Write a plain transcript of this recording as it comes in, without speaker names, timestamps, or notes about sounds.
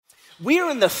We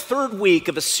are in the third week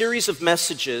of a series of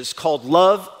messages called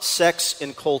Love, Sex,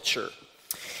 and Culture.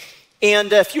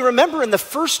 And if you remember, in the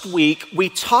first week, we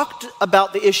talked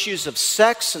about the issues of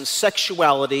sex and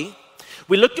sexuality.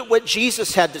 We looked at what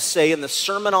Jesus had to say in the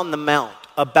Sermon on the Mount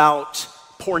about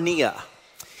porneia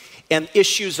and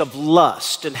issues of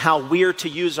lust and how we are to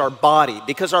use our body,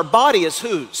 because our body is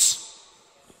whose?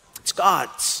 It's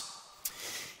God's.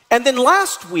 And then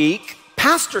last week,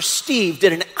 Pastor Steve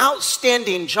did an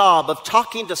outstanding job of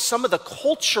talking to some of the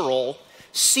cultural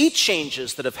sea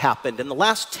changes that have happened in the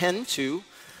last 10 to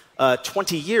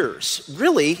 20 years.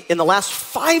 Really, in the last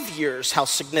 5 years, how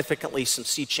significantly some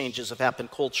sea changes have happened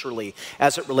culturally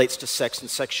as it relates to sex and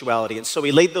sexuality. And so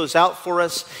he laid those out for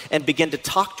us and began to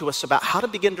talk to us about how to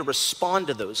begin to respond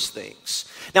to those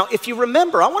things. Now, if you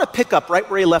remember, I want to pick up right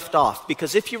where he left off,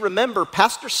 because if you remember,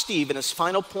 Pastor Steve, in his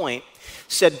final point,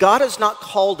 said God has not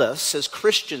called us as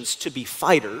Christians to be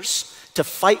fighters, to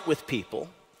fight with people,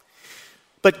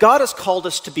 but God has called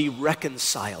us to be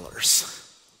reconcilers,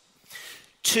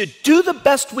 to do the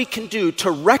best we can do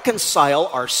to reconcile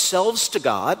ourselves to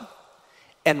God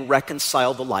and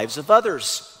reconcile the lives of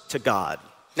others to God.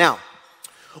 Now,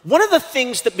 one of the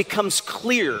things that becomes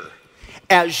clear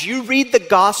as you read the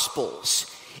Gospels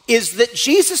is that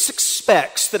Jesus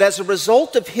expects that as a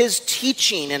result of his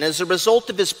teaching and as a result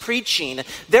of his preaching,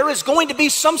 there is going to be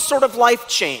some sort of life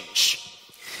change.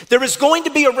 There is going to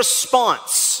be a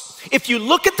response. If you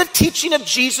look at the teaching of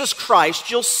Jesus Christ,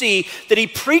 you'll see that he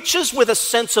preaches with a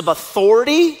sense of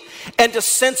authority and a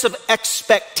sense of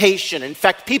expectation. In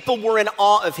fact, people were in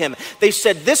awe of him. They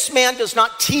said, this man does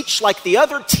not teach like the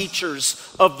other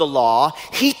teachers of the law.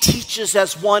 He teaches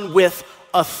as one with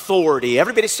authority.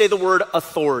 Everybody say the word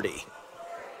authority.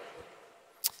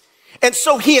 And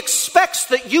so he expects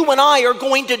that you and I are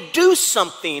going to do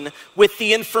something with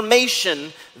the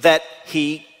information that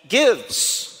he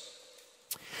gives.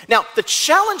 Now, the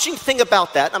challenging thing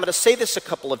about that, and I'm going to say this a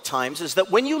couple of times, is that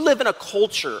when you live in a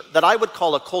culture that I would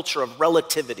call a culture of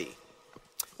relativity.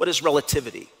 What is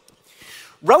relativity?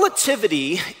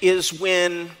 Relativity is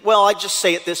when, well, I just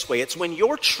say it this way, it's when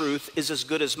your truth is as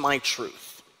good as my truth.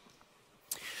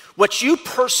 What you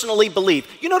personally believe.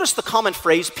 You notice the common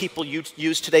phrase people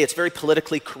use today, it's very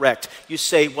politically correct. You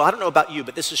say, well, I don't know about you,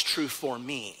 but this is true for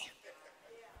me.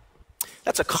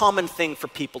 That's a common thing for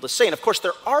people to say. And of course,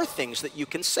 there are things that you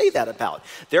can say that about.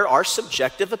 There are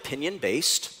subjective,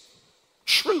 opinion-based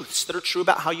truths that are true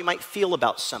about how you might feel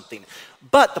about something.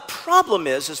 But the problem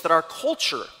is that our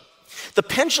culture, the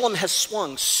pendulum has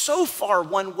swung so far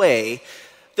one way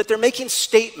that they're making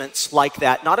statements like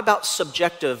that, not about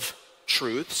subjective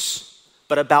truths,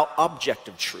 but about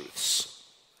objective truths.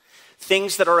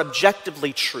 Things that are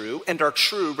objectively true and are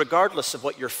true regardless of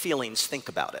what your feelings think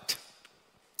about it.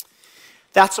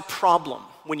 That's a problem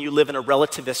when you live in a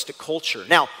relativistic culture.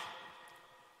 Now,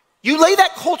 you lay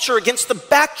that culture against the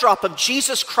backdrop of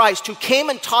Jesus Christ, who came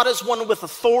and taught as one with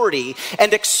authority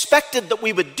and expected that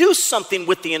we would do something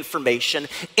with the information.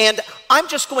 And I'm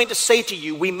just going to say to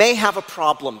you, we may have a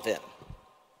problem then.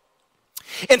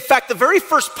 In fact, the very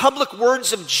first public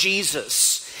words of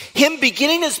Jesus, him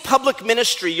beginning his public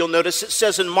ministry, you'll notice it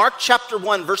says in Mark chapter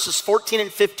 1, verses 14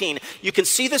 and 15, you can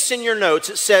see this in your notes,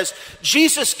 it says,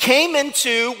 Jesus came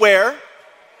into where?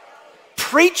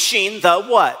 Preaching the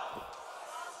what?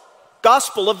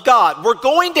 Gospel of God. We're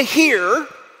going to hear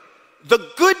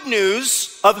the good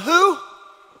news of who?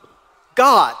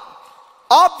 God.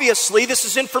 Obviously, this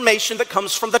is information that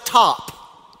comes from the top.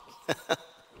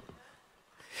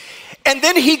 And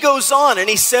then he goes on and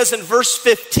he says in verse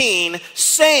 15,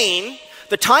 saying,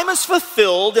 the time is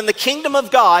fulfilled and the kingdom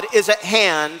of God is at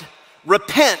hand.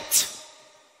 Repent.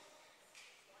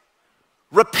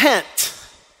 Repent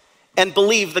and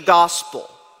believe the gospel.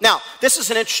 Now, this is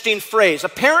an interesting phrase.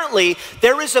 Apparently,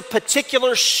 there is a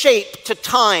particular shape to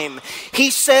time.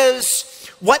 He says,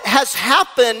 what has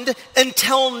happened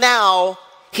until now,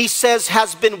 he says,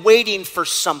 has been waiting for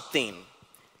something.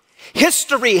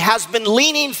 History has been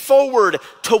leaning forward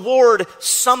toward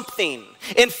something.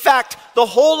 In fact, the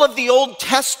whole of the Old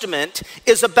Testament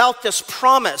is about this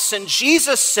promise. And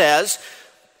Jesus says,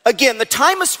 again, the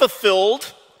time is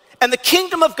fulfilled and the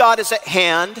kingdom of God is at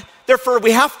hand. Therefore,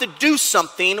 we have to do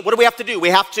something. What do we have to do? We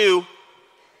have to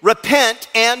repent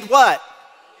and what?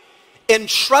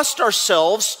 Entrust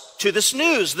ourselves to this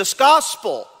news, this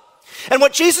gospel. And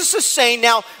what Jesus is saying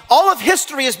now, all of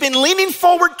history has been leaning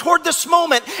forward toward this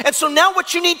moment. And so now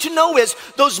what you need to know is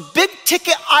those big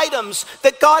ticket items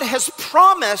that God has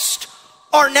promised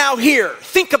are now here.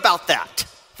 Think about that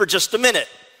for just a minute.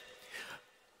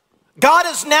 God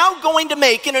is now going to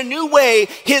make in a new way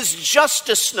his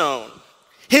justice known,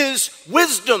 his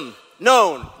wisdom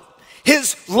known,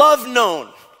 his love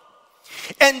known.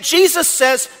 And Jesus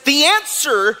says the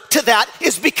answer to that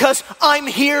is because I'm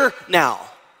here now.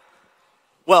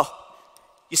 Well,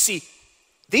 you see,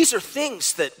 these are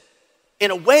things that in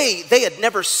a way they had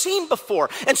never seen before.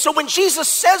 And so when Jesus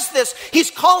says this, he's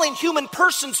calling human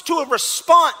persons to a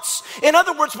response. In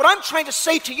other words, what I'm trying to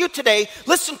say to you today,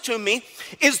 listen to me,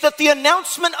 is that the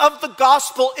announcement of the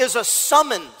gospel is a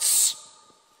summons.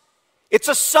 It's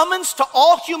a summons to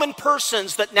all human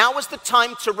persons that now is the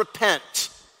time to repent.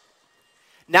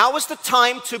 Now is the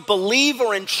time to believe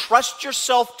or entrust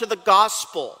yourself to the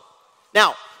gospel.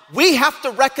 Now, we have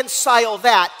to reconcile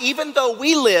that even though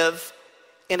we live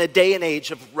in a day and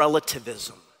age of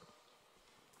relativism.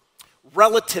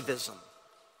 Relativism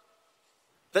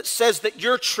that says that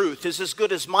your truth is as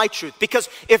good as my truth. Because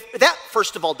if that,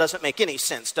 first of all, doesn't make any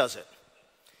sense, does it?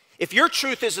 If your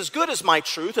truth is as good as my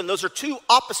truth, and those are two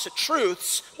opposite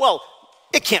truths, well,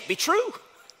 it can't be true.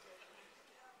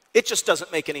 It just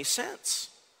doesn't make any sense.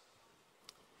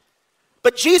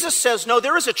 But Jesus says, no,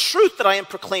 there is a truth that I am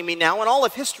proclaiming now, and all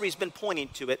of history has been pointing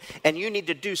to it, and you need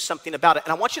to do something about it.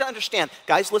 And I want you to understand,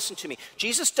 guys, listen to me.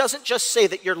 Jesus doesn't just say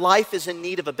that your life is in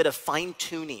need of a bit of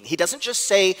fine-tuning. He doesn't just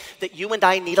say that you and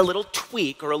I need a little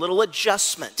tweak or a little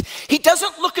adjustment. He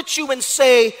doesn't look at you and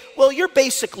say, well, you're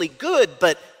basically good,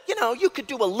 but, you could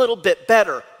do a little bit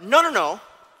better. No.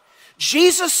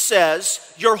 Jesus says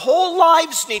your whole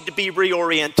lives need to be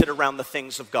reoriented around the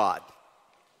things of God.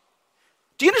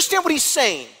 Do you understand what he's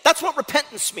saying? That's what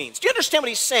repentance means. Do you understand what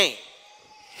he's saying?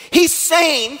 He's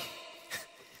saying,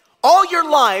 all your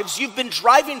lives, you've been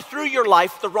driving through your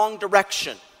life the wrong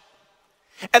direction.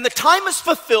 And the time is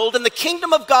fulfilled and the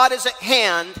kingdom of God is at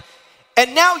hand.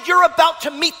 And now you're about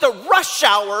to meet the rush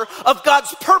hour of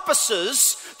God's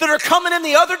purposes that are coming in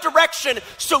the other direction.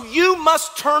 So you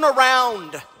must turn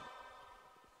around.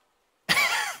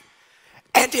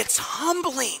 And it's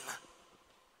humbling.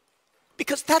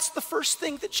 Because that's the first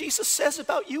thing that Jesus says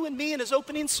about you and me in his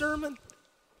opening sermon.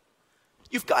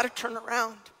 You've got to turn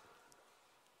around.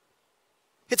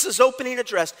 It's his opening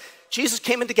address. Jesus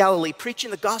came into Galilee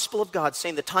preaching the gospel of God,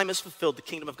 saying the time is fulfilled, the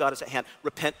kingdom of God is at hand.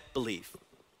 Repent, believe.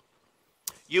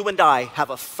 You and I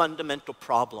have a fundamental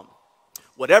problem.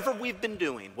 Whatever we've been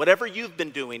doing, whatever you've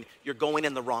been doing, you're going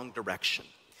in the wrong direction.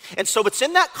 And so it's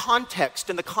in that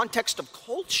context, in the context of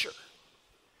culture,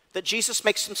 that Jesus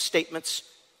makes some statements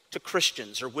to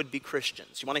Christians or would-be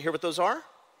Christians. You want to hear what those are?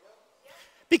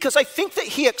 Because I think that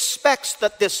he expects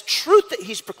that this truth that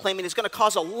he's proclaiming is going to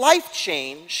cause a life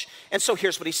change. And so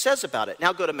here's what he says about it.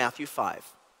 Now go to Matthew 5.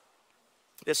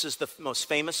 This is the most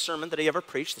famous sermon that he ever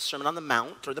preached, the Sermon on the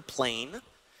Mount or the Plain,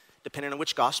 depending on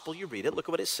which gospel you read it. Look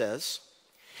at what it says.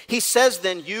 He says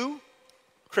then, you,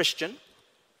 Christian,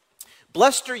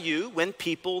 blessed are you when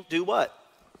people do what?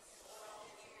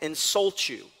 Insult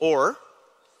you, or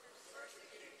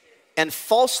and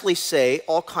falsely say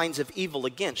all kinds of evil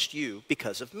against you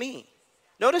because of me.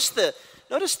 Notice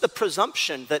the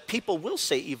presumption that people will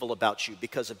say evil about you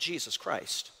because of Jesus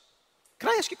Christ. Can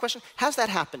I ask you a question? Has that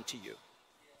happened to you?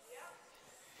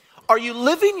 Are you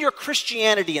living your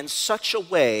Christianity in such a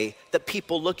way that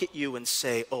people look at you and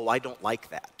say, oh, I don't like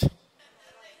that?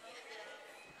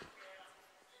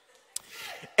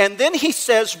 And then he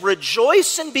says,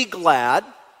 rejoice and be glad,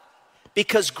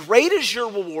 because great is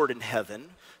your reward in heaven.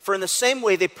 For in the same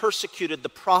way they persecuted the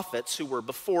prophets who were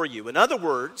before you. In other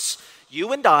words,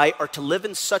 you and I are to live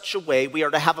in such a way, we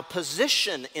are to have a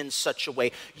position in such a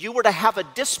way, you are to have a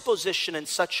disposition in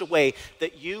such a way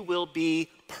that you will be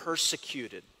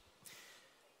persecuted.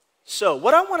 So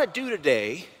what I want to do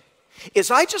today is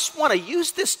I just want to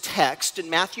use this text in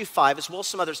Matthew 5 as well as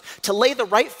some others to lay the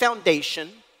right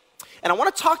foundation. And I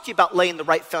want to talk to you about laying the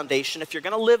right foundation if you're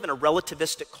going to live in a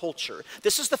relativistic culture.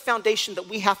 This is the foundation that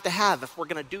we have to have if we're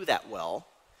going to do that well.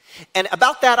 And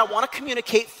about that, I want to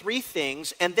communicate three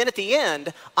things. And then at the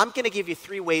end, I'm going to give you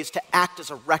 3 ways to act as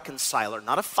a reconciler,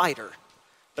 not a fighter,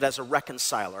 but as a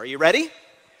reconciler. Are you ready?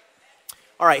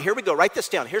 All right, here we go. Write this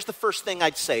down. Here's the first thing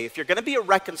I'd say. If you're going to be a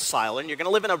reconciler and you're going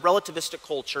to live in a relativistic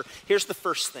culture, here's the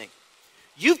first thing.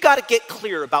 You've got to get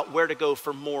clear about where to go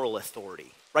for moral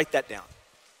authority. Write that down.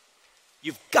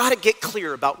 You've got to get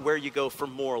clear about where you go for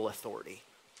moral authority.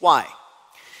 Why?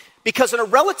 Because in a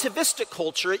relativistic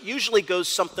culture, it usually goes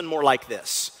something more like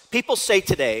this. People say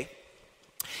today,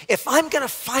 if I'm going to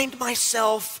find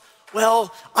myself,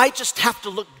 well, I just have to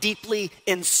look deeply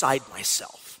inside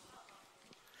myself.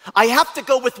 I have to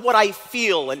go with what I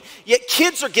feel. And yet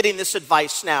kids are getting this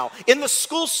advice now. In the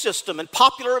school system, and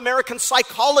popular American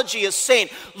psychology is saying,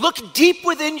 look deep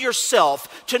within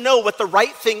yourself to know what the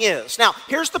right thing is. Now,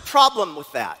 here's the problem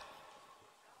with that.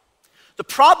 The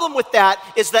problem with that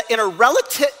is that in a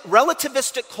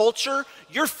relativistic culture,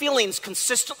 your feelings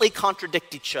consistently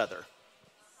contradict each other.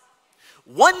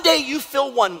 One day you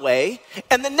feel one way,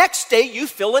 and the next day you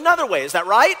feel another way. Is that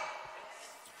right?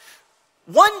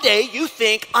 One day you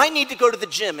think, I need to go to the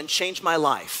gym and change my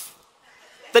life.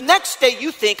 The next day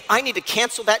you think, I need to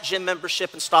cancel that gym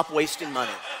membership and stop wasting money.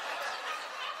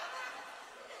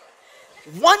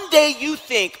 One day you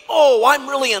think, oh, I'm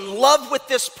really in love with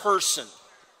this person.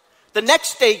 The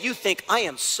next day you think, I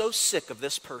am so sick of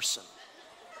this person.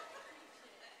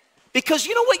 Because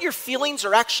you know what your feelings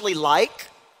are actually like?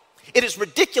 It is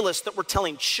ridiculous that we're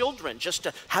telling children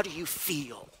how do you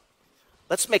feel?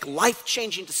 Let's make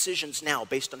life-changing decisions now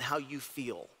based on how you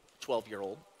feel,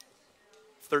 12-year-old,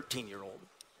 13-year-old.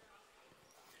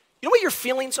 You know what your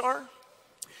feelings are?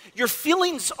 Your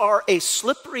feelings are a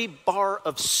slippery bar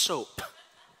of soap.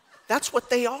 That's what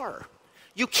they are.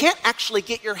 You can't actually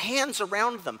get your hands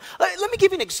around them. Let me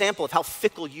give you an example of how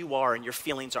fickle you are and your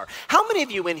feelings are. How many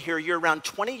of you in here, you're around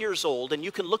 20 years old and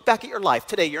you can look back at your life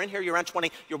today, you're in here, you're around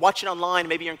 20, you're watching online,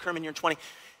 maybe you're in Kerman, you're 20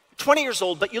 years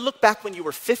old, but you look back when you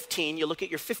were 15, you look at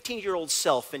your 15-year-old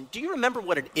self, and do you remember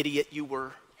what an idiot you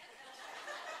were?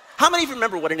 How many of you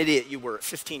remember what an idiot you were at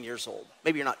 15 years old?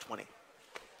 Maybe you're not 20.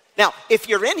 Now, if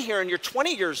you're in here and you're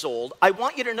 20 years old, I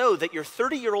want you to know that your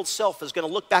 30-year-old self is going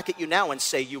to look back at you now and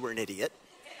say you were an idiot.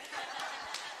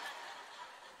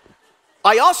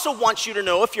 I also want you to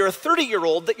know, if you're a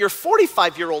 30-year-old, that your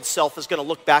 45-year-old self is going to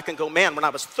look back and go, man, when I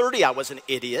was 30, I was an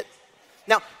idiot.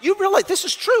 Now, you realize this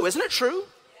is true, isn't it true?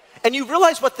 And you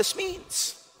realize what this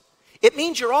means. It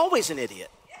means you're always an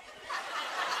idiot.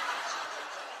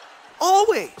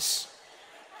 Always.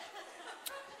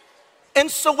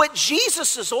 And so what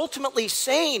Jesus is ultimately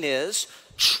saying is,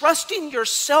 trusting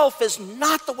yourself is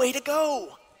not the way to go.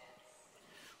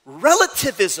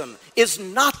 Relativism is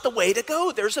not the way to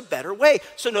go. There's a better way.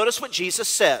 So notice what Jesus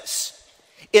says.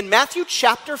 In Matthew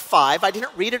chapter 5, I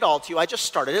didn't read it all to you, I just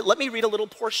started it. Let me read a little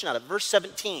portion out of it, verse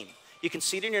 17. You can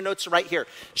see it in your notes right here.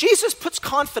 Jesus puts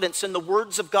confidence in the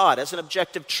words of God as an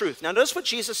objective truth. Now notice what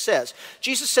Jesus says.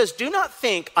 Jesus says, do not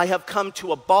think I have come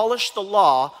to abolish the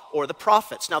law or the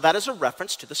prophets. Now that is a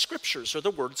reference to the scriptures or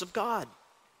the words of God.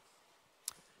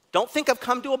 Don't think I've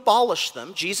come to abolish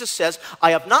them. Jesus says,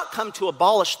 I have not come to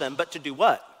abolish them, but to do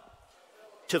what?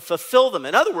 To fulfill them.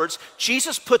 In other words,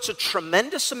 Jesus puts a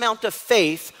tremendous amount of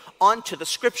faith onto the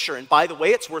scripture. And by the way,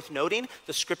 it's worth noting,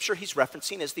 the scripture he's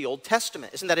referencing is the Old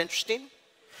Testament. Isn't that interesting?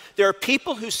 There are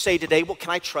people who say today, well,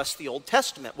 can I trust the Old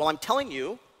Testament? Well, I'm telling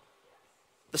you,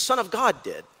 the Son of God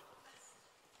did.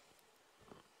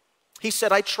 He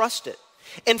said, I trust it.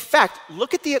 In fact,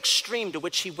 look at the extreme to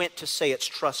which he went to say it's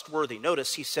trustworthy.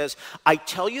 Notice he says, I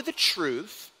tell you the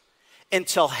truth,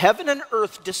 until heaven and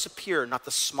earth disappear, not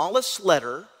the smallest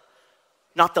letter,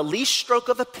 not the least stroke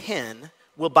of a pen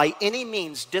will by any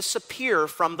means disappear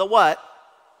from the what?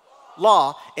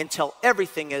 Law, until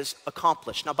everything is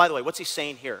accomplished. Now, by the way, what's he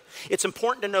saying here? It's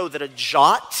important to know that a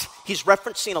jot, he's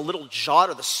referencing a little jot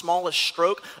or the smallest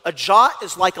stroke. A jot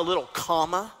is like a little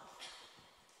comma.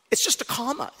 It's just a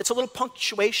comma. It's a little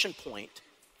punctuation point.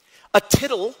 A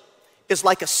tittle is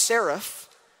like a serif.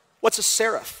 What's a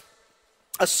serif?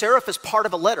 A serif is part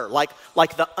of a letter, like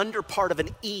the under part of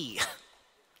an E.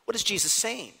 What is Jesus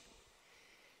saying?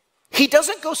 He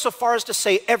doesn't go so far as to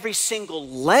say every single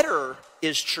letter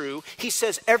is true. He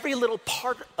says every little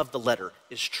part of the letter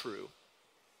is true.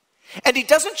 And he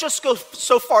doesn't just go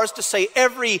so far as to say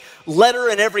every letter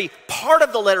and every part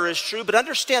of the letter is true, but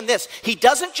understand this. He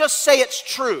doesn't just say it's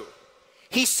true.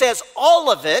 He says all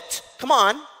of it, come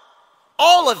on,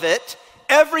 all of it,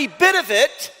 every bit of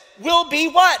it will be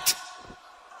what?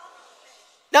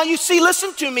 Now you see,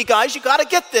 listen to me guys, you gotta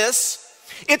get this.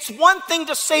 It's one thing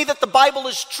to say that the Bible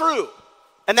is true,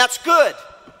 and that's good,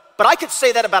 but I could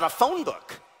say that about a phone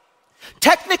book.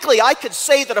 Technically, I could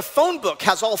say that a phone book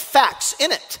has all facts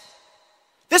in it.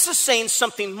 This is saying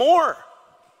something more.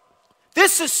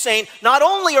 This is saying not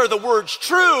only are the words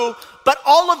true, but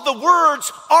all of the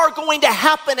words are going to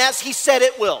happen as he said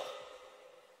it will.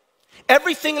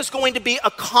 Everything is going to be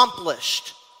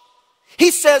accomplished. He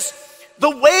says,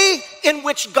 the way in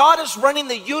which God is running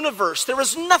the universe, there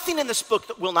is nothing in this book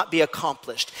that will not be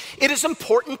accomplished. It is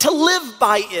important to live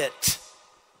by it.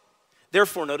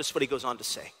 Therefore, notice what he goes on to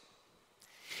say.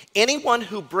 Anyone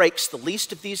who breaks the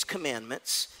least of these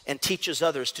commandments and teaches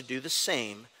others to do the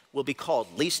same will be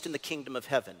called least in the kingdom of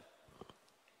heaven.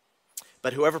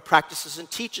 But whoever practices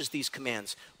and teaches these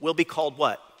commands will be called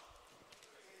what?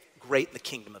 Great in the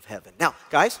kingdom of heaven. Now,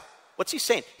 guys, what's he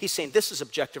saying? He's saying this is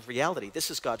objective reality.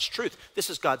 This is God's truth. This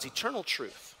is God's eternal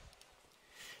truth.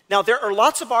 Now, there are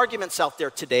lots of arguments out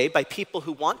there today by people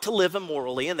who want to live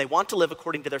immorally and they want to live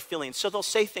according to their feelings. So they'll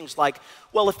say things like,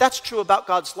 well, if that's true about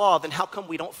God's law, then how come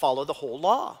we don't follow the whole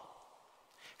law?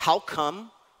 How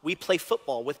come we play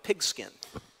football with pigskin?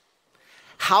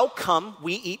 How come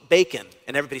we eat bacon?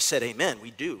 And everybody said, amen,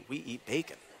 we do. We eat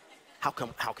bacon. How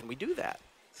can we do that?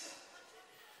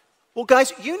 Well,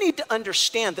 guys, you need to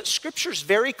understand that Scripture's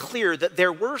very clear that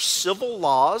there were civil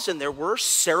laws and there were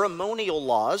ceremonial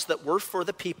laws that were for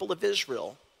the people of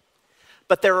Israel.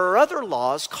 But there are other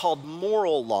laws called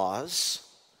moral laws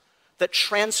that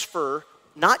transfer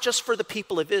not just for the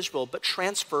people of Israel, but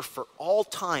transfer for all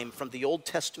time from the Old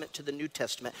Testament to the New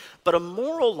Testament. But a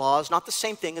moral law is not the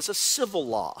same thing as a civil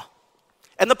law.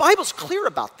 And the Bible's clear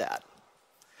about that.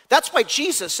 That's why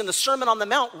Jesus in the Sermon on the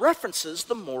Mount references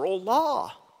the moral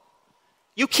law.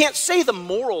 You can't say the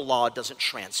moral law doesn't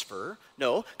transfer.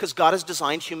 No, because God has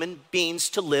designed human beings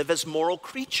to live as moral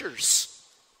creatures.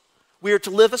 We are to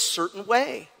live a certain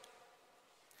way.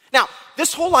 Now,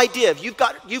 this whole idea of you've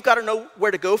got to know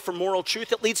where to go for moral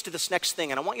truth, it leads to this next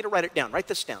thing, and I want you to write it down. Write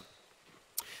this down.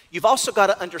 You've also got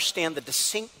to understand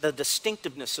the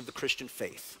distinctiveness of the Christian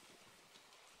faith.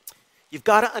 You've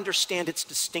got to understand its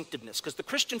distinctiveness, because the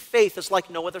Christian faith is like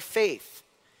no other faith.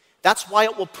 That's why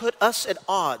it will put us at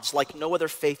odds like no other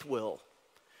faith will.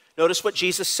 Notice what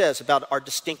Jesus says about our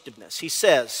distinctiveness. He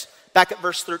says, back at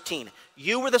verse 13,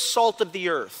 you were the salt of the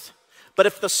earth. But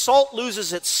if the salt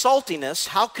loses its saltiness,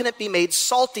 how can it be made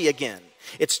salty again?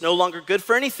 It's no longer good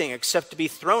for anything except to be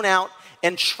thrown out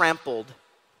and trampled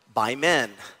by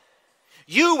men.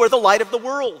 You were the light of the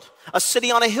world. A city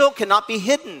on a hill cannot be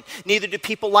hidden. Neither do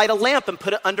people light a lamp and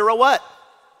put it under a what?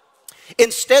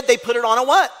 Instead, they put it on a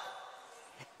what?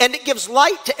 And it gives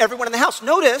light to everyone in the house.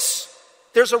 Notice,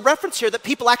 there's a reference here that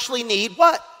people actually need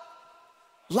what?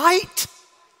 Light.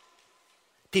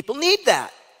 People need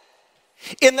that.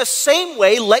 In the same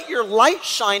way, let your light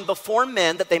shine before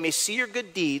men that they may see your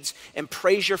good deeds and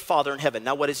praise your Father in heaven.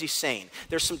 Now, what is he saying?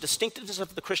 There's some distinctiveness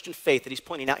of the Christian faith that he's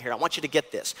pointing out here. I want you to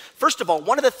get this. First of all,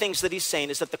 one of the things that he's saying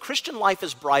is that the Christian life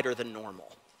is brighter than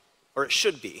normal, or it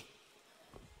should be.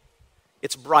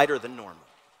 It's brighter than normal.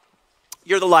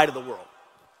 You're the light of the world.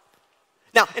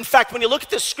 Now, in fact, when you look at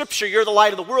this scripture, you're the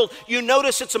light of the world, you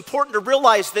notice it's important to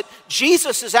realize that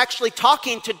Jesus is actually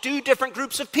talking to two different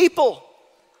groups of people.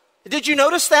 Did you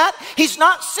notice that? He's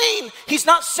not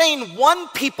saying one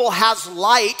people has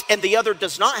light and the other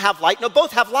does not have light. No,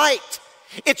 both have light.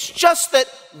 It's just that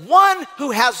one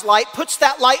who has light puts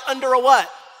that light under a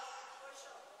what?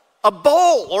 A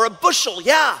bowl or a bushel,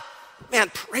 yeah.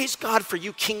 Man, praise God for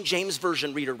you King James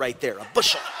Version reader right there. A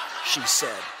bushel, she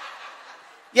said.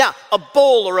 Yeah, a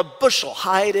bowl or a bushel.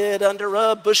 Hide it under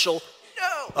a bushel.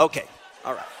 No. Okay,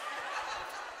 all right.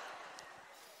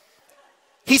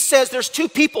 He says there's two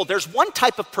people. There's one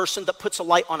type of person that puts a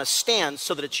light on a stand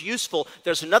so that it's useful.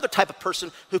 There's another type of person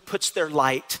who puts their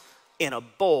light in a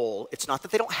bowl. It's not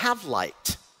that they don't have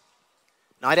light.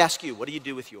 Now, I'd ask you, what do you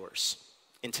do with yours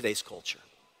in today's culture?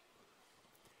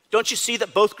 Don't you see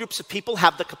that both groups of people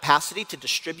have the capacity to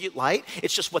distribute light?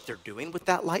 It's just what they're doing with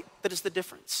that light that is the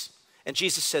difference. And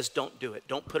Jesus says, don't do it.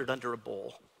 Don't put it under a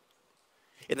bowl.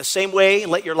 In the same way,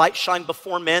 let your light shine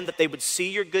before men that they would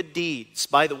see your good deeds.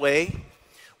 By the way,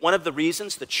 one of the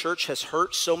reasons the church has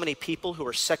hurt so many people who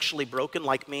are sexually broken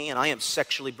like me, and I am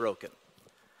sexually broken.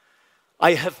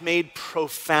 I have made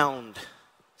profound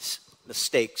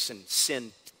mistakes and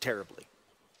sinned terribly.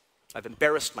 I've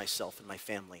embarrassed myself and my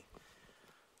family.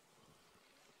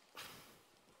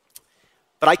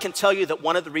 But I can tell you that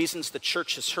one of the reasons the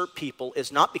church has hurt people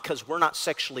is not because we're not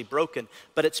sexually broken,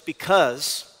 but it's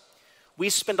because we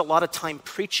spend a lot of time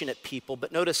preaching at people.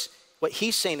 But notice what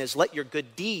he's saying is let your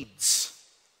good deeds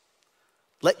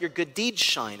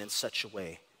shine in such a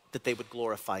way that they would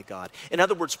glorify God. In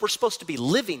other words, we're supposed to be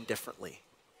living differently.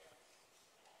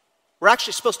 We're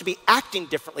actually supposed to be acting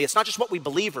differently. It's not just what we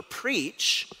believe or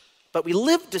preach, but we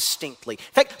live distinctly.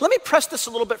 In fact, let me press this a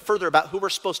little bit further about who we're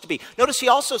supposed to be. Notice he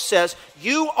also says,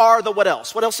 you are the what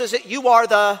else? What else is it? You are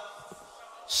the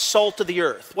salt of the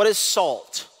earth. What is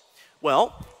salt?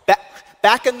 Well,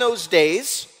 back in those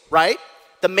days, right,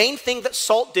 the main thing that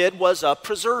salt did was a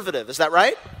preservative. Is that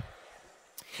right?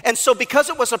 And so because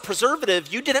it was a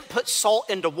preservative, you didn't put salt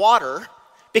into water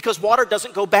because water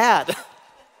doesn't go bad.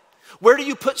 Where do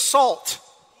you put salt?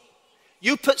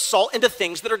 You put salt into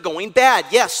things that are going bad.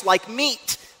 Yes, like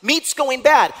meat. Meat's going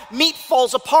bad. Meat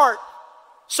falls apart.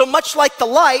 So much like the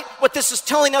light, what this is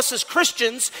telling us as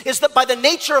Christians is that by the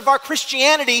nature of our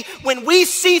Christianity, when we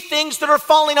see things that are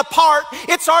falling apart,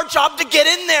 it's our job to get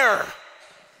in there.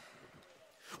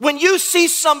 When you see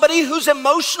somebody who's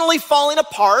emotionally falling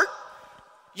apart,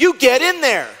 you get in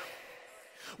there.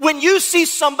 When you see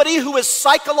somebody who is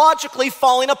psychologically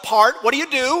falling apart, what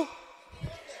do?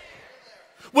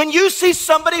 When you see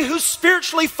somebody who's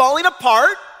spiritually falling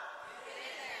apart,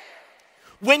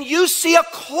 when you see a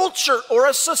culture or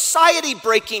a society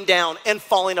breaking down and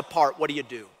falling apart, what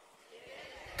do?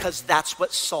 Because that's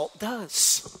what salt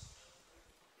does.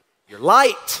 You're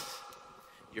light,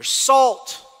 you're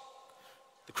salt.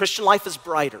 The Christian life is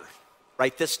brighter.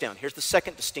 Write this down. Here's the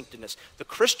second distinctiveness. The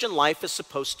Christian life is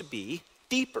supposed to be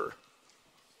deeper.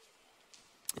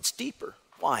 It's deeper.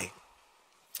 Why?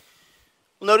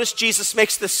 Well, notice Jesus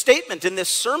makes this statement in this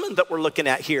sermon that we're looking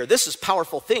at here. This is a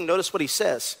powerful thing. Notice what he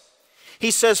says.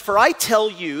 He says, "For I tell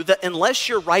you that unless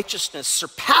your righteousness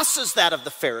surpasses that of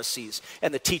the Pharisees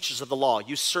and the teachers of the law,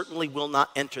 you certainly will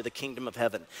not enter the kingdom of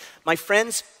heaven." My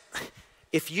friends,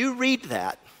 if you read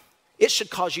that, it should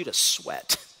cause you to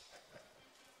sweat.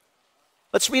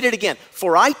 Let's read it again.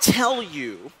 "For I tell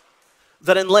you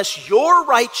that unless your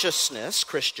righteousness,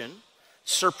 Christian,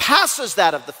 surpasses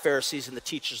that of the Pharisees and the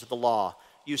teachers of the law,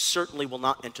 you certainly will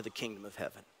not enter the kingdom of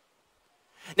heaven."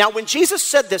 Now, when Jesus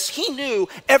said this, he knew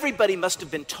everybody must have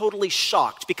been totally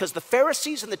shocked because the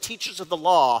Pharisees and the teachers of the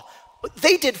law,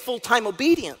 they did full-time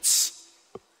obedience.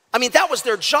 I mean, that was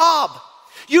their job.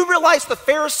 You realize the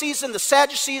Pharisees and the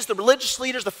Sadducees, the religious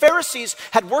leaders, the Pharisees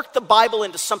had worked the Bible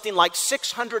into something like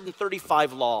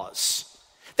 635 laws.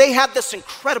 They had this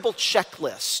incredible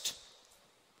checklist.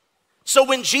 So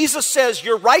when Jesus says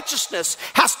your righteousness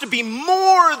has to be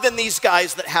more than these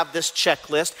guys that have this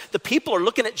checklist, the people are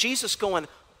looking at Jesus going,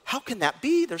 how can that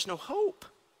be? There's no hope.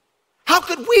 How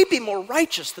could we be more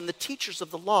righteous than the teachers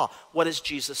of the law? What is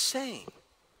Jesus saying?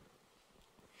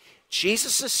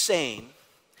 Jesus is saying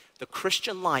the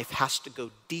Christian life has to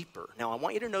go deeper. Now, I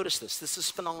want you to notice this. This is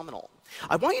phenomenal.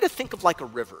 I want you to think of like a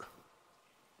river.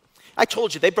 I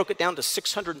told you they broke it down to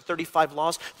 635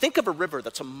 laws. Think of a river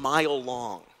that's a mile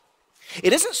long.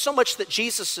 It isn't so much that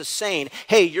Jesus is saying,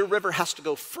 hey, your river has to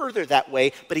go further that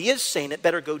way, but he is saying it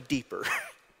better go deeper.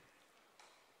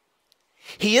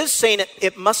 He is saying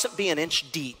it mustn't be an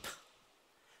inch deep.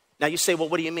 Now you say, well,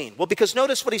 what do you mean? Well, because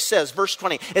notice what he says, verse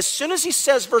 20. As soon as he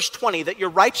says, verse 20, that your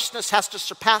righteousness has to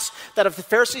surpass that of the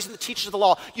Pharisees and the teachers of the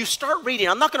law, you start reading.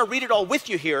 I'm not going to read it all with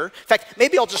you here. In fact,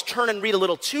 maybe I'll just turn and read a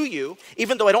little to you,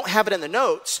 even though I don't have it in the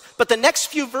notes. But the next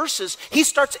few verses, he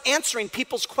starts answering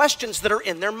people's questions that are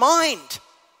in their mind.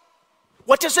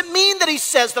 What does it mean that he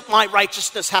says that my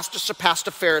righteousness has to surpass the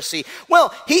Pharisee?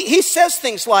 Well, he says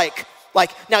things like,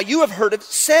 now you have heard it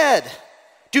said,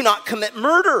 do not commit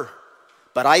murder.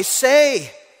 But I say,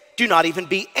 do not even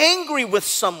be angry with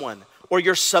someone, or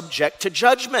you're subject to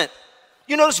judgment.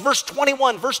 You notice verse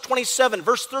 21, verse 27,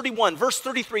 verse 31, verse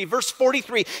 33, verse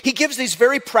 43. He gives these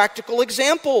very practical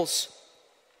examples.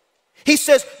 He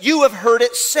says, you have heard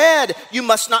it said, you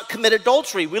must not commit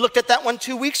adultery. We looked at that one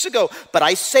 2 weeks ago. But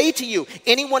I say to you,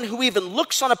 anyone who even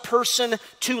looks on a person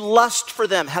to lust for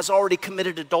them has already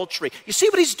committed adultery. You see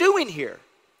what he's doing here?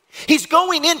 He's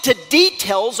going into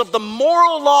details of the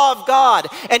moral law of God,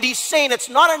 and he's saying it's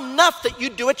not enough that you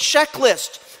do a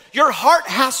checklist. Your heart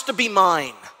has to be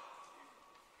mine.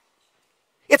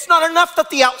 It's not enough that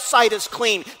the outside is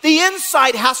clean. The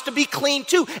inside has to be clean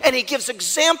too. And he gives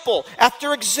example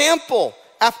after example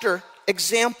after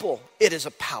example. It is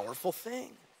a powerful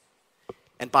thing.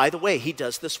 And by the way, he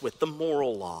does this with the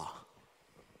moral law.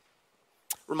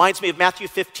 Reminds me of Matthew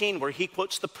 15, where he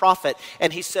quotes the prophet,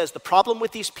 and he says, the problem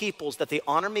with these people is that they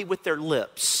honor me with their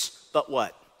lips, but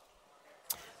what?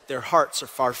 Their hearts are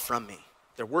far from me.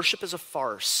 Their worship is a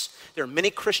farce. There are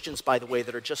many Christians, by the way,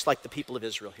 that are just like the people of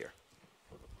Israel here.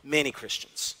 Many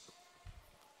Christians.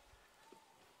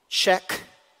 Check,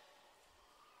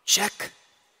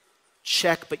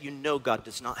 but you know God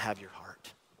does not have your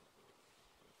heart.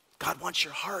 God wants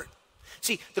your heart.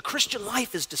 See, the Christian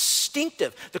life is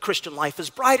distinctive. The Christian life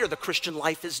is brighter. The Christian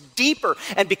life is deeper.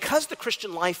 And because the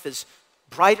Christian life is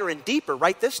brighter and deeper,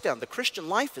 write this down, the Christian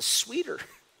life is sweeter.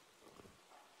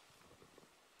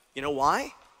 You know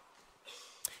why?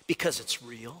 Because it's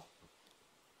real.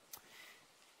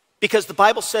 Because the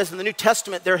Bible says in the New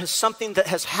Testament there is something that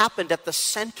has happened at the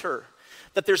center.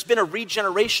 That there's been a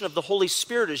regeneration of the Holy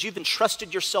Spirit as you've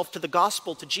entrusted yourself to the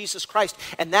gospel, to Jesus Christ,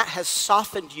 and that has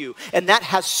softened you, and that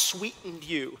has sweetened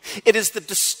you. It is the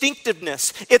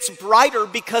distinctiveness. It's brighter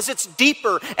because it's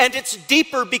deeper, and it's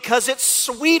deeper because it's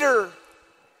sweeter.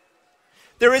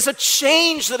 There is a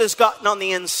change that has gotten on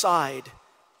the inside.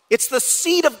 It's the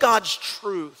seed of God's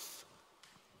truth.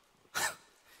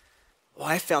 Well,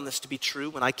 I found this to be true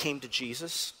when I came to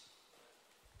Jesus.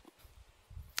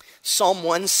 Psalm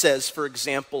 1 says, for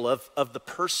example, of the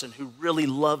person who really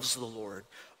loves the Lord,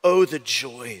 oh, the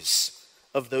joys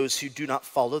of those who do not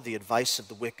follow the advice of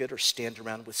the wicked or stand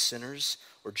around with sinners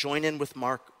or join in with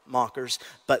mockers,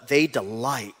 but they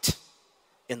delight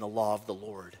in the law of the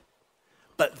Lord.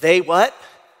 But they what?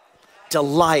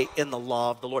 Delight in the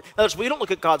law of the Lord. In other words, we don't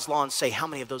look at God's law and say, how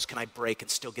many of those can I break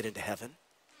and still get into heaven?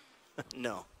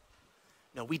 No,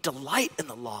 we delight in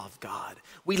the law of God.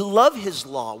 We love his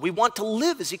law. We want to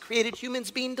live as he created humans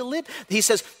being to live. He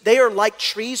says, they are like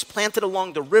trees planted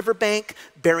along the riverbank,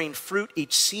 bearing fruit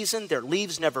each season. Their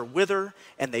leaves never wither,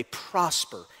 and they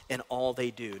prosper in all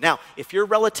they do. Now, if you're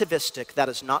relativistic, that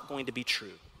is not going to be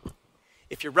true.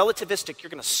 If you're relativistic, you're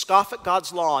going to scoff at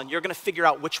God's law, and you're going to figure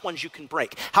out which ones you can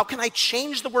break. How can I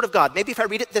change the word of God? Maybe if I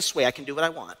read it this way, I can do what I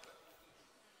want.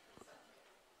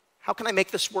 How can I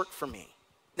make this work for me?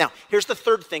 Now, here's the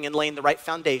third thing in laying the right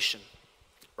foundation.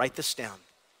 Write this down.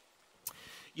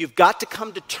 You've got to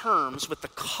come to terms with the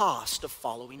cost of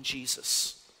following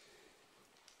Jesus.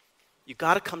 You've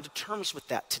got to come to terms with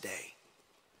that today.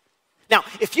 Now,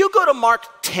 if you go to Mark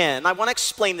 10, I want to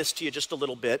explain this to you just a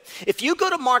little bit. If you go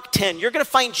to Mark 10, you're going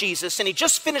to find Jesus, and he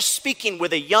just finished speaking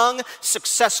with a young,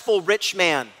 successful, rich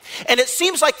man. And it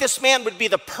seems like this man would be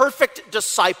the perfect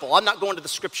disciple. I'm not going to the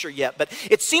scripture yet, but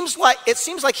it seems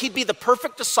like he'd be the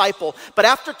perfect disciple. But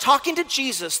after talking to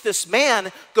Jesus, this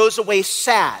man goes away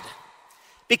sad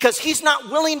because he's not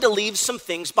willing to leave some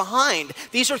things behind.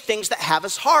 These are things that have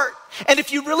his heart. And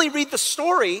if you really read the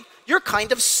story, you're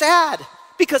kind of sad,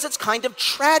 because it's kind of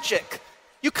tragic.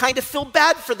 You kind of feel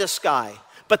bad for this guy.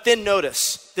 But then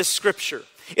notice this scripture.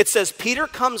 It says Peter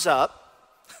comes up,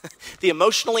 the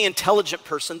emotionally intelligent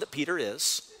person that Peter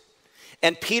is,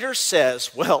 and Peter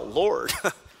says, well, Lord,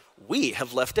 we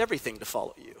have left everything to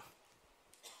follow you.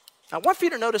 I want for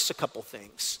you to notice a couple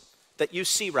things that you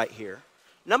see right here.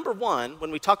 Number one,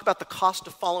 when we talk about the cost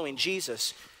of following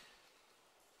Jesus,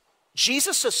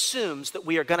 Jesus assumes that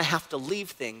we are going to have to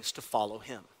leave things to follow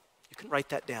him. You can write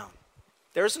that down.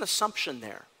 There's an assumption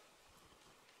there.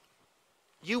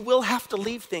 You will have to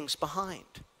leave things behind.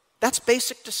 That's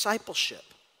basic discipleship.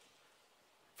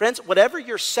 Friends, whatever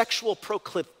your sexual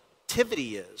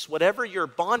proclivity is, whatever your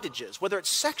bondage is, whether it's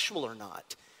sexual or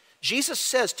not, Jesus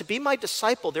says, to be my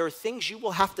disciple, there are things you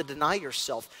will have to deny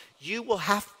yourself. You will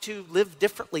have to live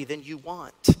differently than you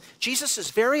want. Jesus is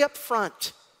very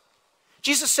upfront.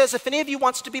 Jesus says, if any of you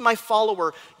wants to be my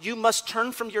follower, you must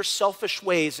turn from your selfish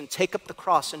ways and take up the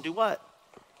cross and do what?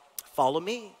 Follow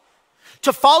me.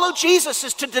 To follow Jesus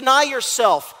is to deny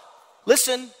yourself.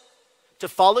 Listen, to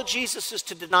follow Jesus is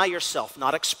to deny yourself,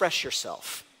 not express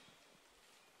yourself.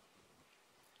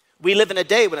 We live in a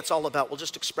day when it's all about, well,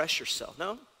 just express yourself.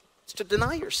 No, it's to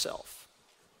deny yourself.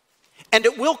 And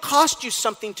it will cost you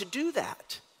something to do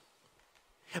that.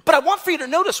 But I want for you to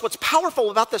notice what's powerful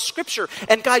about this scripture.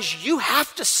 And guys, you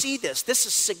have to see this. This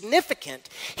is significant.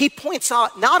 He points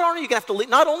out, not only are you going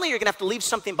to have to leave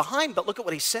something behind, but look at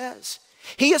what he says.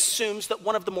 He assumes that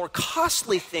one of the more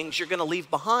costly things you're going to leave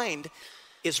behind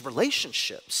is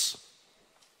relationships.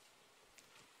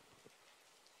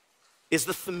 Is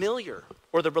the familiar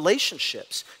or the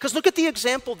relationships. Because look at the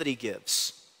example that he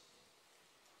gives.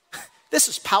 This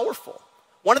is powerful.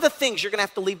 One of the things you're going to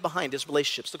have to leave behind is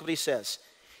relationships. Look what he says.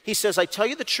 He says, I tell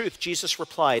you the truth, Jesus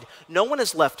replied, no one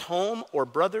has left home or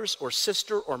brothers or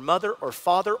sister or mother or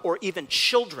father or even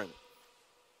children.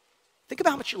 Think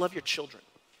about how much you love your children.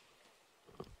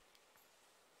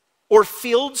 Or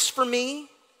fields for me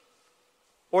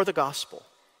or the gospel.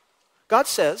 God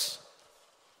says,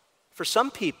 for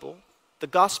some people, the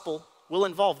gospel will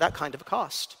involve that kind of a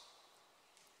cost.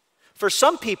 For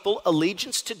some people,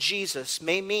 allegiance to Jesus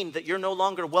may mean that you're no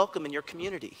longer welcome in your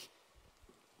community.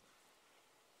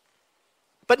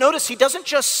 But notice, he doesn't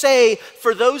just say,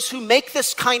 for those who make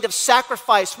this kind of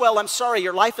sacrifice, well, I'm sorry,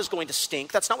 your life is going to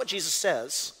stink. That's not what Jesus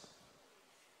says.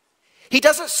 He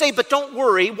doesn't say, but don't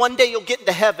worry, one day you'll get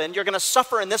into heaven. You're going to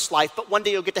suffer in this life, but one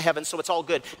day you'll get to heaven, so it's all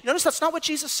good. You notice that's not what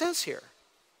Jesus says here.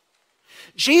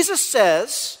 Jesus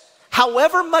says,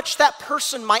 however much that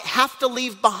person might have to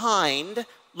leave behind,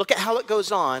 look at how it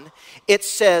goes on. It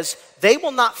says, they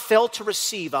will not fail to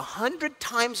receive 100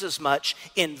 times as much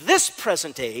in this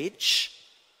present age,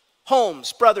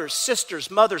 homes, brothers,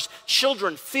 sisters, mothers,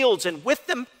 children, fields, and with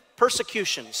them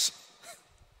persecutions.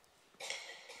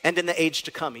 And in the age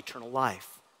to come, eternal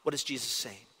life. What is Jesus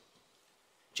saying?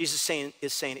 Jesus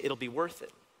is saying it'll be worth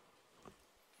it.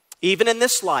 Even in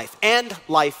this life and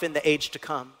life in the age to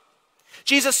come.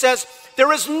 Jesus says,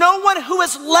 there is no one who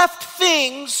has left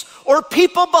things or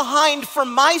people behind for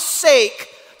my sake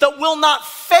that will not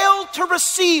fail to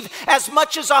receive as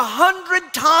much as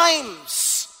 100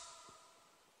 times.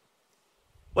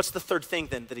 What's the third thing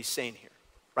then that he's saying here?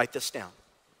 Write this down.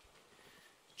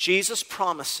 Jesus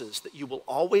promises that you will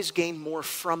always gain more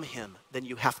from him than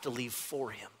you have to leave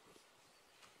for him.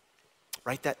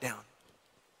 Write that down.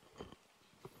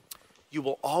 You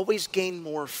will always gain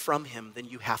more from him than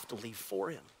you have to leave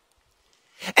for him.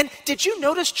 And did you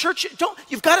notice, church,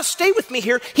 you've got to stay with me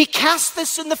here. He casts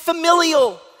this in the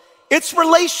familial. It's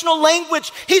relational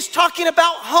language. He's talking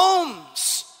about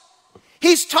homes.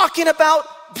 He's talking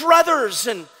about brothers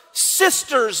and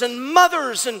sisters and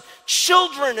mothers and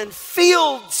children and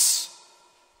fields.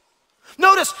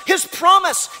 Notice his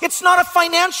promise, it's not a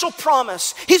financial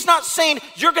promise. He's not saying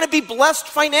you're going to be blessed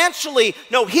financially.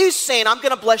 No, he's saying I'm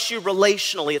going to bless you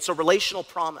relationally. It's a relational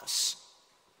promise.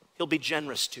 He'll be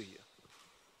generous to you.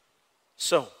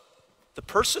 So, the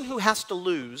person who has to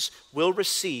lose will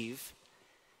receive.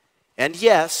 And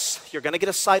yes, you're going to get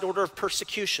a side order of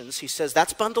persecutions. He says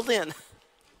that's bundled in.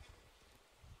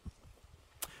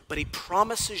 But he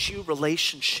promises you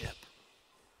relationship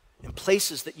in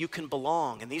places that you can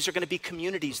belong. And these are going to be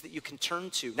communities that you can turn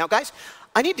to. Now, guys,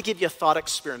 I need to give you a thought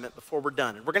experiment before we're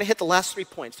done. And we're going to hit the last 3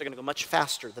 points. They're going to go much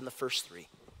faster than the first 3.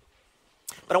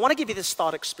 But I want to give you this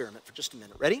thought experiment for just a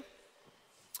minute. Ready?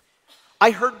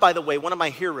 I heard, by the way, one of my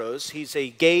heroes, he's a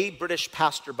gay British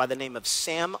pastor by the name of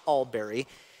Sam Alberry.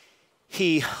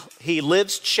 He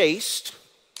lives chaste.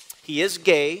 He is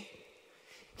gay.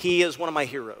 He is one of my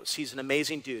heroes. He's an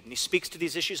amazing dude, and he speaks to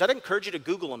these issues. I'd encourage you to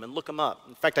Google him and look him up.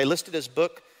 In fact, I listed his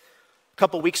book a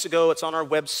couple weeks ago. It's on our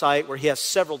website where he has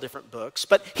several different books.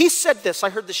 But he said this,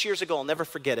 I heard this years ago, I'll never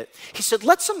forget it. He said,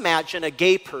 let's imagine a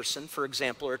gay person, for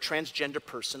example, or a transgender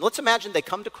person. Let's imagine they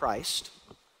come to Christ.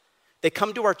 They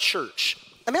come to our church.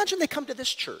 Imagine they come to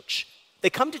this church. They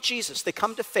come to Jesus. They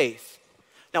come to faith.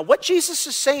 Now, what Jesus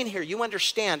is saying here, you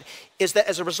understand, is that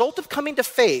as a result of coming to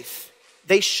faith,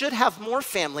 they should have more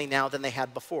family now than they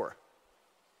had before.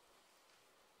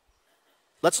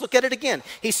 Let's look at it again.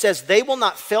 He says, they will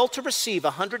not fail to receive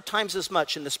 100 times as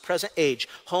much in this present age.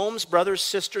 Homes, brothers,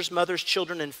 sisters, mothers,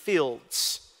 children, and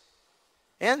fields.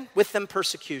 And with them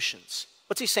persecutions.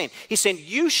 What's he saying? He's saying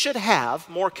you should have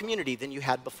more community than you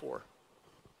had before.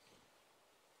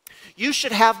 You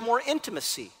should have more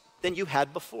intimacy than you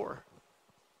had before.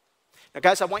 Now,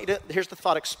 guys, here's the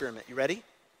thought experiment. You ready?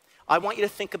 I want you to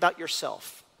think about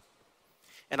yourself.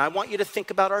 And I want you to think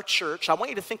about our church. I want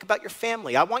you to think about your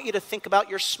family. I want you to think about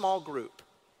your small group.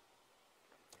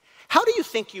 How do you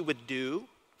think you would do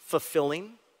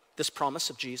fulfilling this promise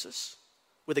of Jesus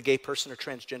with a gay person or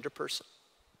transgender person?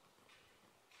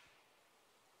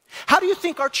 How do you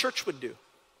think our church would do?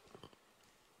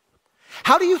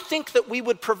 How do you think that we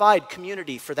would provide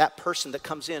community for that person that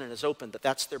comes in and is open, that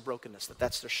that's their brokenness, that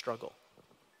that's their struggle?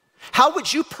 How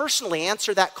would you personally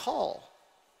answer that call?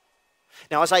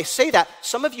 Now, as I say that,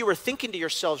 some of you are thinking to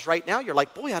yourselves right now, you're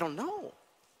like, boy, I don't know.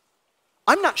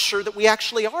 I'm not sure that we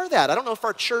actually are that. I don't know if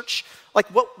our church, like,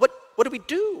 what do we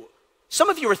do? Some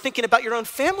of you are thinking about your own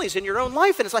families and your own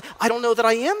life, and it's like, I don't know that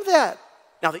I am that,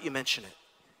 now that you mention it.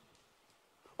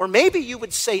 Or maybe you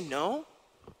would say, no,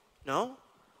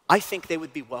 I think they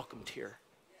would be welcomed here.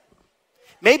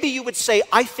 Maybe you would say,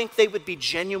 I think they would be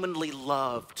genuinely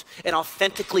loved and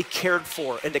authentically cared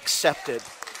for and accepted.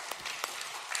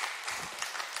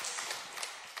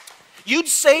 You'd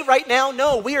say right now,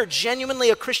 no, we are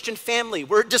genuinely a Christian family.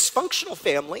 We're a dysfunctional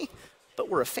family, but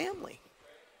we're a family.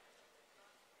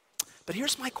 But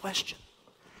here's my question.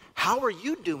 How are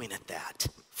you doing at that,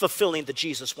 fulfilling the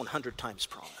Jesus 100 times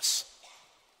promise?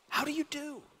 How do you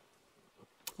do?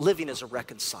 Living as a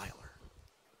reconciler.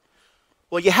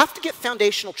 Well, you have to get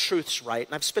foundational truths right,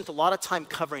 and I've spent a lot of time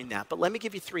covering that, but let me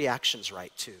give you 3 actions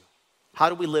right, too. How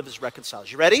do we live as reconcilers?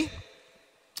 You ready?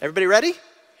 Everybody ready?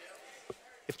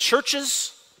 If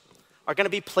churches are going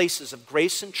to be places of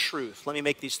grace and truth, let me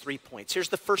make these 3 points. Here's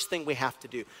the first thing we have to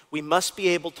do. We must be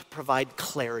able to provide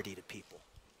clarity to people.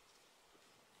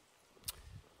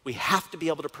 We have to be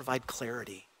able to provide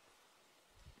clarity.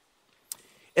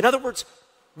 In other words,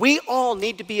 we all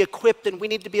need to be equipped and we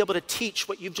need to be able to teach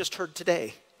what you've just heard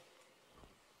today.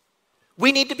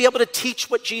 We need to be able to teach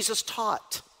what Jesus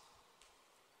taught.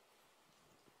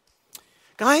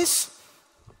 Guys,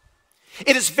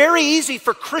 it is very easy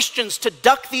for Christians to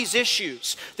duck these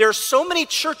issues. There are so many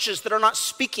churches that are not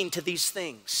speaking to these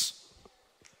things.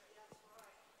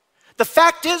 The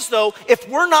fact is, though, if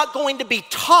we're not going to be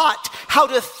taught how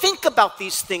to think about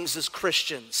these things as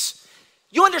Christians,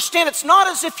 you understand it's not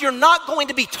as if you're not going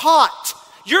to be taught.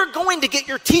 You're going to get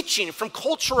your teaching from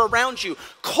culture around you.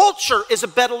 Culture is a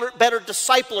better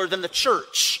discipler than the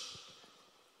church.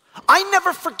 I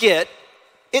never forget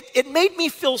it made me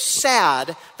feel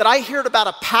sad that I heard about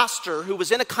a pastor who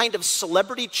was in a kind of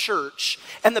celebrity church,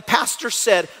 and the pastor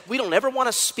said, we don't ever want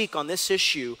to speak on this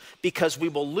issue because we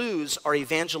will lose our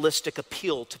evangelistic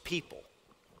appeal to people.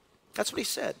 That's what he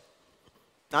said.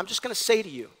 Now I'm just going to say to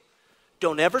you,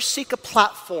 don't ever seek a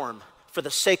platform for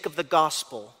the sake of the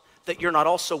gospel that you're not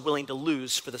also willing to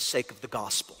lose for the sake of the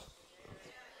gospel.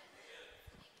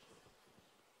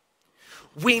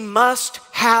 We must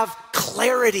have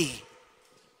clarity.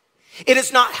 It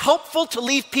is not helpful to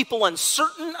leave people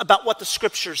uncertain about what the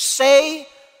scriptures say,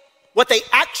 what they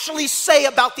actually say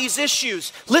about these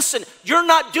issues. Listen, you're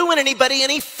not doing anybody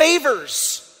any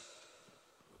favors.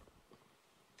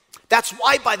 That's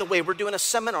why, by the way, we're doing a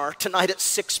seminar tonight at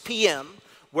 6 p.m.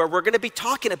 where we're going to be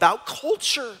talking about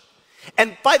culture.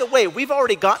 And by the way, we've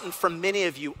already gotten from many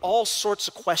of you all sorts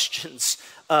of questions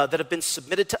that have been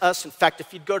submitted to us. In fact,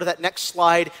 if you'd go to that next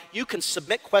slide, you can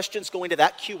submit questions going to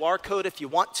that QR code if you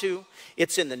want to.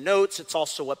 It's in the notes. It's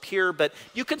also up here. But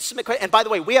you can submit questions. And by the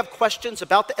way, we have questions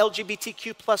about the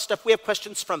LGBTQ plus stuff. We have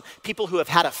questions from people who have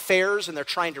had affairs and they're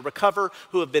trying to recover,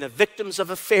 who have been victims of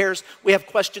affairs. We have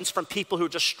questions from people who are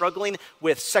just struggling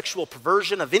with sexual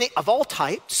perversion of all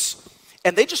types.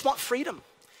 And they just want freedom.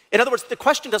 In other words, the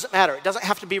question doesn't matter. It doesn't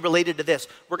have to be related to this.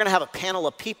 We're going to have a panel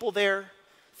of people there.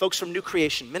 Folks from New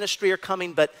Creation Ministry are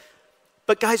coming. But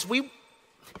guys, we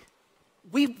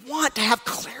want to have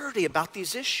clarity about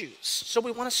these issues. So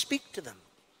we want to speak to them.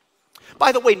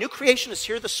 By the way, New Creation is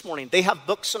here this morning. They have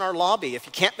books in our lobby. If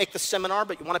you can't make the seminar,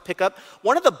 but you want to pick up,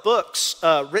 one of the books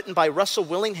written by Russell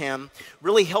Willingham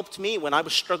really helped me when I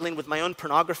was struggling with my own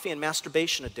pornography and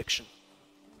masturbation addiction.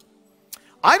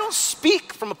 I don't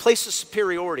speak from a place of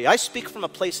superiority. I speak from a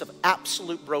place of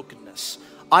absolute brokenness.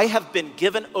 I have been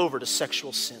given over to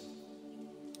sexual sin.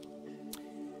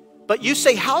 But you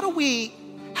say, how do we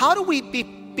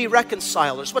be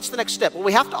reconcilers? What's the next step? Well,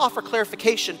 we have to offer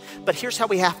clarification, but here's how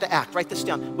we have to act. Write this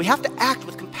down. We have to act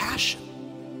with compassion.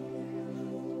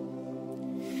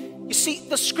 You see,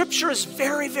 the scripture is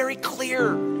very, very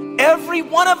clear. Every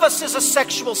one of us is a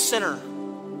sexual sinner.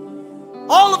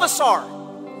 All of us are.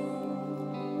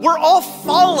 We're all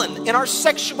fallen in our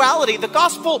sexuality. The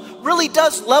gospel really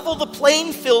does level the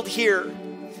playing field here.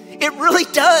 It really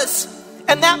does.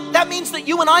 And that means that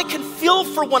you and I can feel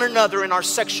for one another in our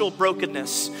sexual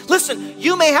brokenness. Listen,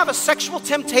 you may have a sexual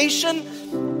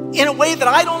temptation in a way that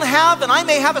I don't have, and I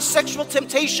may have a sexual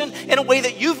temptation in a way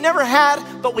that you've never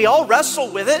had, but we all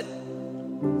wrestle with it.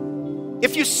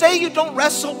 If you say you don't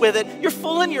wrestle with it, you're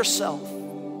fooling yourself.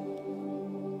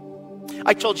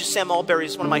 I told you Sam Allberry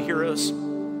is one of my heroes.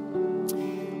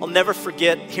 I'll never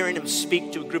forget hearing him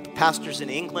speak to a group of pastors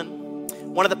in England.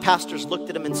 One of the pastors looked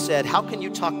at him and said, "How can you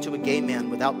talk to a gay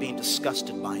man without being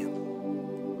disgusted by him?"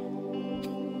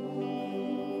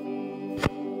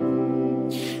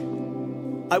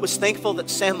 I was thankful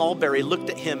that Sam Allberry looked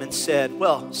at him and said,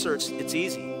 "Well, sir, it's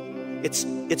easy. It's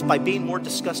by being more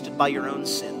disgusted by your own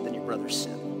sin than your brother's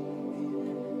sin."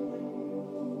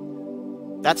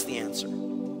 That's the answer.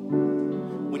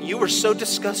 When you are so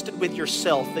disgusted with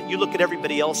yourself that you look at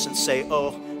everybody else and say,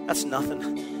 "Oh, that's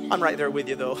nothing. I'm right there with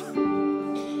you though.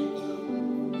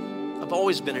 I've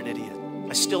always been an idiot.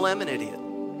 I still am an idiot."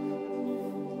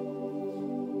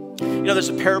 You know, there's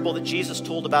a parable that Jesus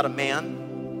told about a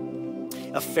man,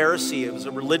 a Pharisee. It was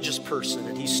a religious person,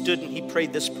 and he stood and he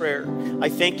prayed this prayer: "I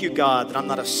thank you, God, that I'm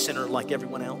not a sinner like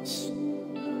everyone else.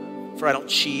 For I don't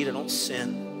cheat, I don't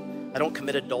sin, I don't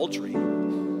commit adultery.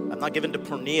 I'm not given to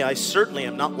pornea. I certainly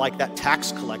am not like that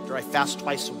tax collector. I fast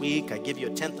twice a week. I give you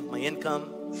 1/10 of my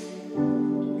income."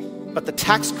 But the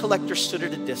tax collector stood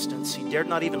at a distance. He dared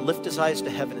not even lift his eyes to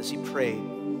heaven as he prayed.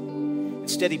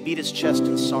 Instead, he beat his chest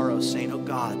in sorrow, saying, "Oh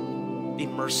God, be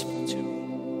merciful to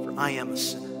me, for I am a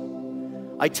sinner."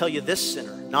 I tell you, this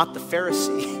sinner, not the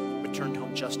Pharisee, returned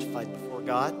home justified before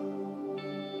God.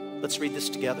 Let's read this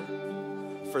together.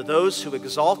 "For those who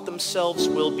exalt themselves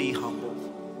will be humbled,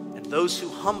 and those who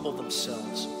humble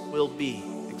themselves will be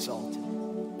exalted."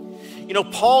 You know,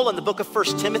 Paul in the book of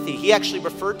 1 Timothy, he actually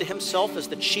referred to himself as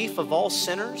the chief of all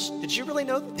sinners. Did you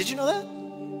know that?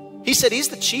 He said he's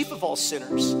the chief of all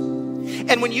sinners.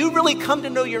 And when you really come to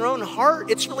know your own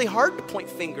heart, it's really hard to point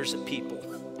fingers at people,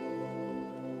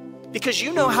 because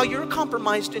you know how you're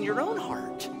compromised in your own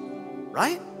heart,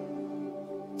 right?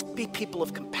 Be people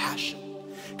of compassion.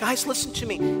 Guys, listen to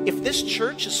me. If this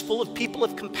church is full of people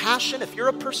of compassion, if you're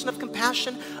a person of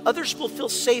compassion, others will feel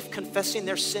safe confessing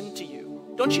their sin to you.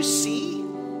 Don't you see?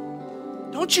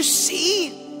 Don't you see?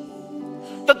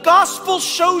 The gospel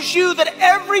shows you that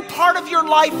every part of your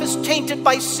life is tainted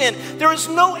by sin. There is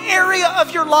no area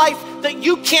of your life that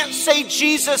you can't say,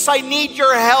 "Jesus, I need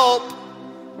your help."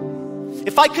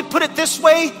 If I could put it this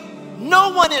way,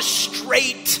 no one is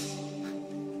straight.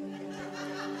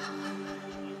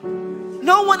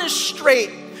 No one is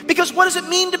straight. Because what does it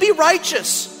mean to be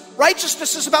righteous?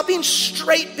 Righteousness is about being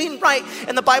straight, being right.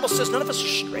 And the Bible says none of us are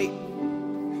straight.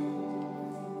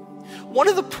 One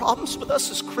of the problems with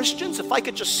us as Christians, if I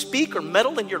could just speak or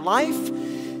meddle in your life,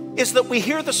 is that we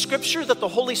hear the scripture that the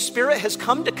Holy Spirit has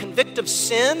come to convict of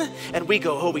sin, and we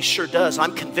go, oh, he sure does.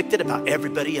 I'm convicted about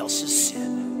everybody else's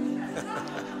sin.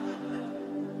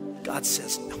 God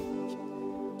says no.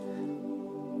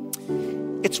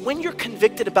 It's when you're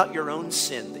convicted about your own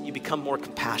sin that you become more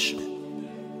compassionate.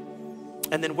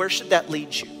 And then where should that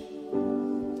lead you?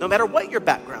 No matter what your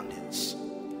background is.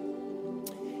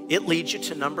 It leads you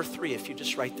to number 3, if you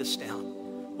just write this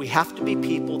down. We have to be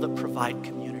people that provide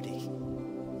community.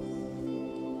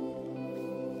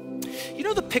 You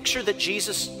know the picture that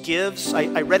Jesus gives?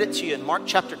 I read it to you in Mark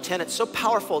chapter 10. It's so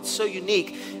powerful, it's so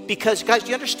unique. Because, guys, do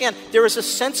you understand? There is a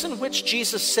sense in which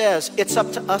Jesus says it's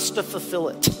up to us to fulfill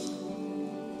it.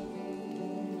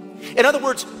 In other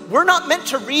words, we're not meant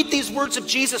to read these words of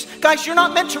Jesus. Guys, you're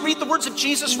not meant to read the words of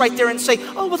Jesus right there and say,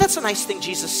 oh, well, that's a nice thing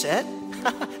Jesus said.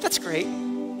 That's great.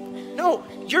 No,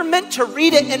 you're meant to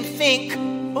read it and think,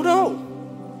 oh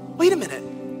no, wait a minute.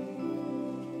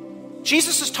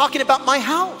 Jesus is talking about my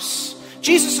house.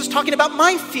 Jesus is talking about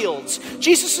my fields.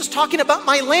 Jesus is talking about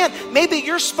my land. Maybe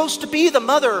you're supposed to be the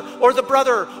mother or the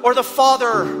brother or the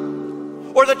father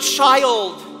or the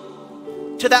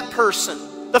child to that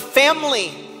person, the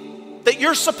family that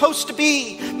you're supposed to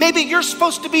be. Maybe you're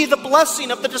supposed to be the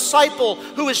blessing of the disciple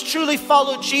who has truly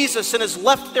followed Jesus and has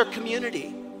left their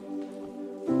community.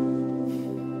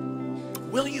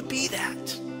 Will you be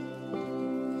that?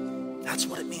 That's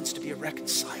what it means to be a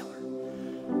reconciler.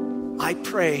 I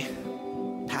pray,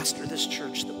 pastor this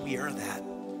church, that we are that.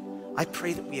 I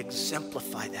pray that we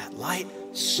exemplify that. Light,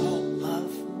 salt,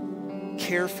 love,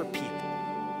 care for people,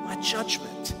 not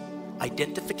judgment,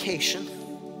 identification,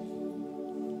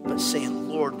 but saying,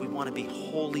 Lord, we want to be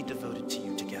wholly devoted to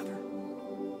you together.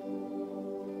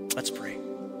 Let's pray.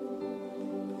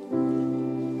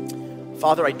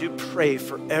 Father, I do pray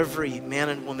for every man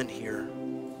and woman here.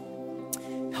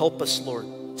 Help us, Lord,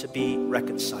 to be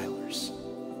reconcilers.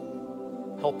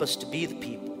 Help us to be the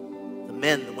people, the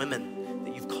men, the women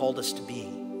that you've called us to be.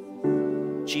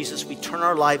 Jesus, we turn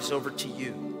our lives over to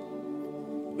you.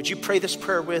 Would you pray this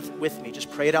prayer with me? Just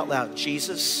pray it out loud.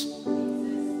 Jesus,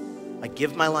 I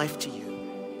give my life to you.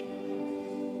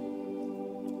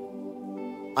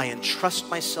 I entrust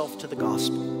myself to the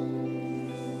gospel.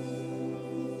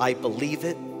 I believe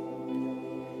it.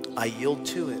 I yield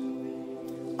to it.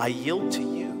 I yield to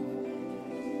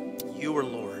you. You are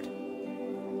Lord.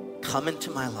 Come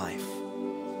into my life.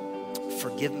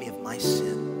 Forgive me of my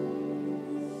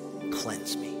sin.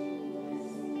 Cleanse me.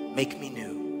 Make me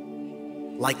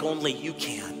new. Like only you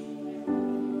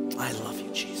can. I love you,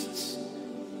 Jesus.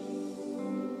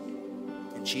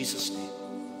 In Jesus' name.